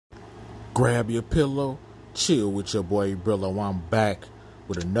Grab your pillow, chill with your boy Brillo. I'm back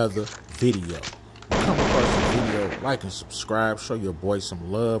with another video. Come across the video, like and subscribe. Show your boy some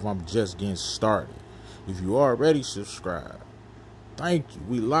love. I'm just getting started. If you already subscribed, thank you.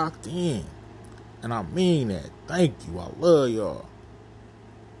 We locked in. And I mean that. Thank you. I love y'all.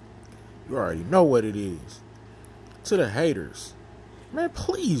 You already know what it is. To the haters, man,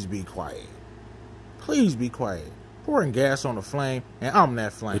 please be quiet. Please be quiet. Pouring gas on the flame, and I'm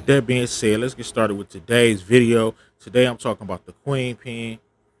that flame. With that being said, let's get started with today's video. Today I'm talking about the Queen Pen.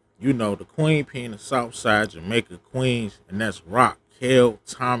 You know, the Queen Pen of Southside Jamaica, Queens, and that's Raquel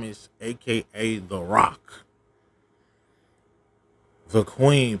Thomas, a.k.a. The Rock. The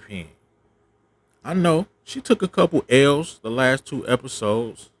Queen Pen. I know, she took a couple L's the last 2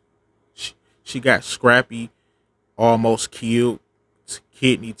 episodes. She got scrappy, almost killed,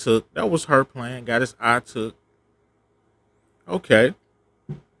 kidney took. That was her plan. Got his eye took. Okay.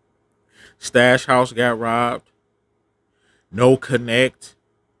 Stash House got robbed. No Connect.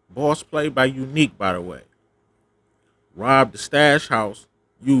 Boss played by Unique, by the way. Robbed the Stash House.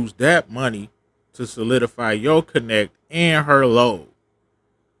 Used that money to solidify your Connect and her load.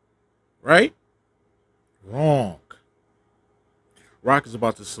 Right? Wrong. Rock is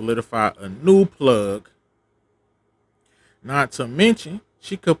about to solidify a new plug. Not to mention,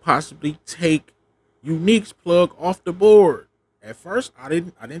 she could possibly take Unique's plug off the board. At first, I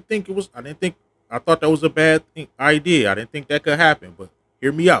thought that was a bad idea. I didn't think that could happen, but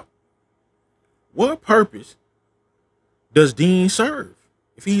hear me out. What purpose does Dean serve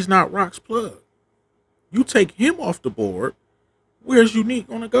if he's not Rock's plug? You take him off the board, where's Unique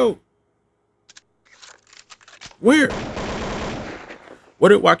gonna go? Where? What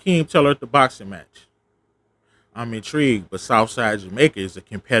did Joaquin tell her at the boxing match? I'm intrigued, but Southside Jamaica is a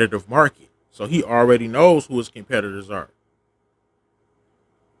competitive market, so he already knows who his competitors are.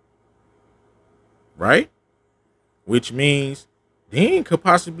 Right? Which means Dean could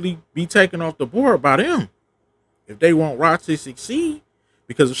possibly be taken off the board by them if they want Rock to succeed.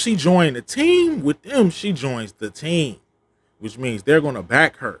 Because if she joined the team with them, she joins the team, which means they're going to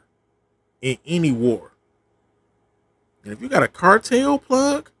back her in any war. And if you got a cartel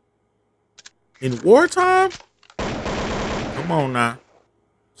plug in wartime, come on now,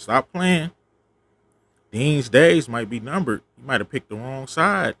 stop playing. Dean's days might be numbered. He might have picked the wrong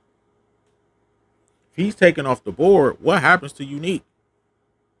side. If he's taken off the board, what happens to Unique?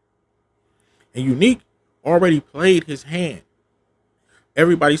 And Unique already played his hand.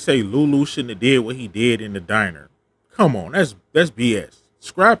 Everybody say Lulu shouldn't have did what he did in the diner. Come on, that's BS.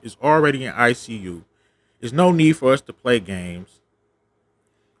 Scrap is already in ICU. There's no need for us to play games.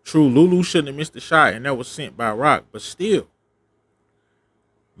 True, Lulu shouldn't have missed the shot, and that was sent by Rock. But still,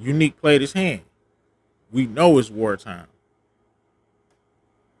 Unique played his hand. We know it's wartime.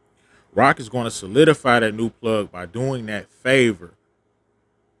 Rock is going to solidify that new plug by doing that favor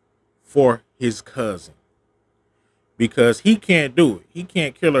for his cousin. Because he can't do it. He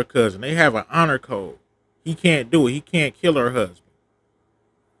can't kill her cousin. They have an honor code. He can't do it. He can't kill her husband.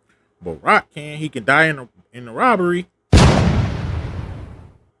 But Rock can. He can die in the robbery.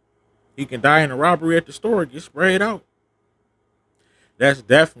 He can die in a robbery at the store and get sprayed out. That's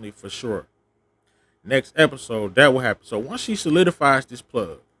definitely for sure. Next episode, that will happen. So once she solidifies this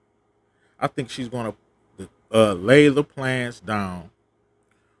plug, I think she's going to lay the plans down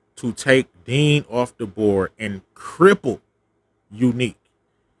to take Dean off the board and cripple Unique.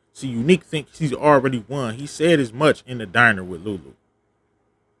 See, Unique thinks he's already won. He said as much in the diner with Lulu.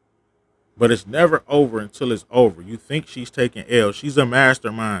 But it's never over until it's over. You think she's taking L. She's a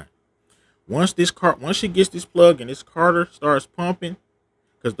mastermind. Once she gets this plug and this Carter starts pumping,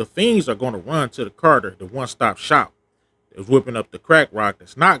 because the fiends are going to run to the Carter, the one-stop shop. It's whipping up the crack rock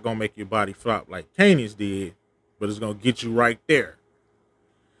that's not going to make your body flop like Kanan's did, but it's going to get you right there.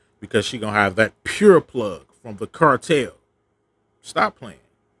 Because she's going to have that pure plug from the cartel. Stop playing.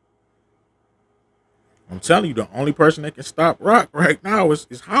 I'm telling you, the only person that can stop Rock right now is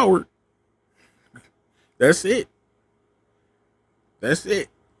Howard. That's it. That's it.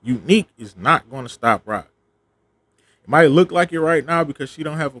 Unique is not going to stop Rock. It might look like it right now because she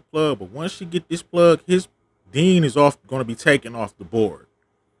don't have a plug, but once she get this plug, his Dean is going to be taken off the board.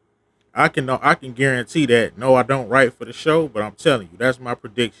 I can guarantee that. No, I don't write for the show, but I'm telling you, that's my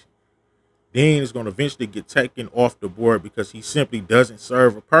prediction. Dean is going to eventually get taken off the board because he simply doesn't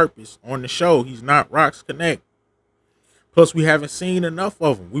serve a purpose on the show. He's not Rock's Connect. Plus, we haven't seen enough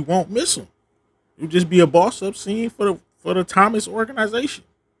of him. We won't miss him. It'll just be a boss-up scene for the Thomas organization,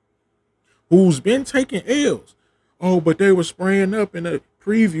 who's been taking L's. Oh, but they were spraying up in a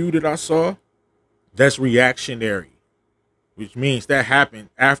preview that I saw. That's reactionary. which means that happened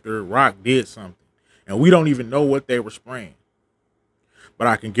after Rock did something. And we don't even know what they were spraying. But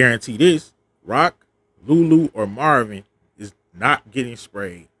I can guarantee this, Rock, Lulu, or Marvin is not getting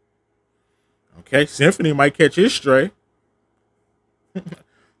sprayed. Okay, Symphony might catch his stray.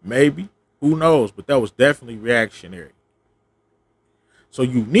 Maybe. Who knows? But that was definitely reactionary. So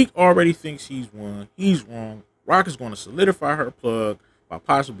Unique already thinks he's won. He's wrong. Rock is going to solidify her plug by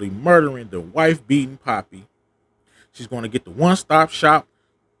possibly murdering the wife-beating Poppy. She's going to get the one-stop shop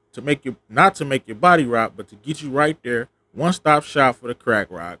to make you, not to make your body rock, but to get you right there. One-stop shop for the crack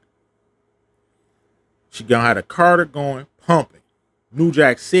rock. She going to have the Carter going, pumping. New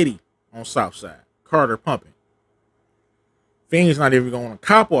Jack City on Southside. Carter pumping. Fiend's not even going to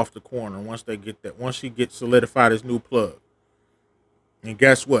cop off the corner once they get that. Once she gets solidified as new plug. And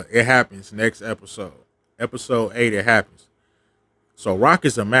guess what? It happens next episode. Episode 8, it happens. So Rock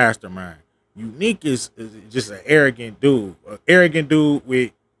is a mastermind. Unique is just an arrogant dude. An arrogant dude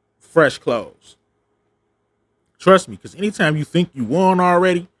with fresh clothes. Trust me, because anytime you think you won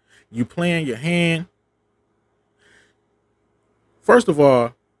already, you playing your hand. First of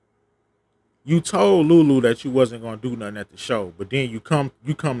all, you told Lulu that you wasn't gonna do nothing at the show, but then you come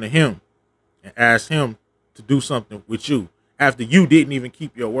to him and ask him to do something with you after you didn't even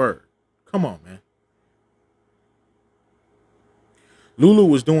keep your word. Come on, man. Lulu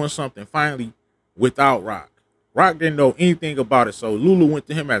was doing something finally without Rock. Rock didn't know anything about it, so Lulu went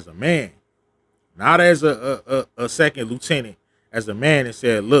to him as a man, not as a second lieutenant, as a man, and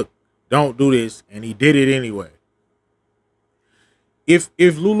said, look, don't do this, and he did it anyway.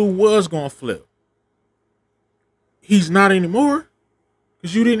 If Lulu was gonna flip, he's not anymore,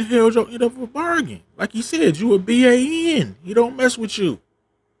 because you didn't hold your end of a bargain. Like he said, you a BAN. He don't mess with you.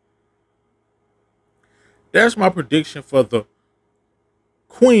 That's my prediction for the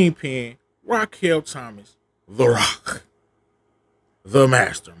Queen Pin, Raquel Thomas, The Rock, the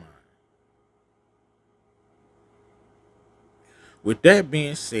mastermind. With that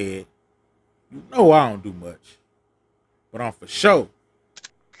being said, you know I don't do much, but I'm for sure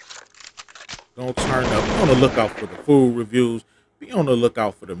gonna turn up. Be on the lookout for the food reviews. Be on the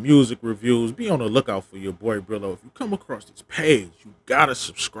lookout for the music reviews. Be on the lookout for your boy Brillo. If you come across this page, you gotta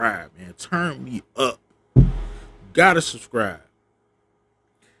subscribe, man. Turn me up. You gotta subscribe.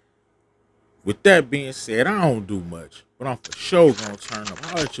 With that being said, I don't do much, but I'm for sure gonna turn up.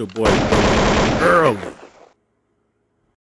 I'll let your boy early.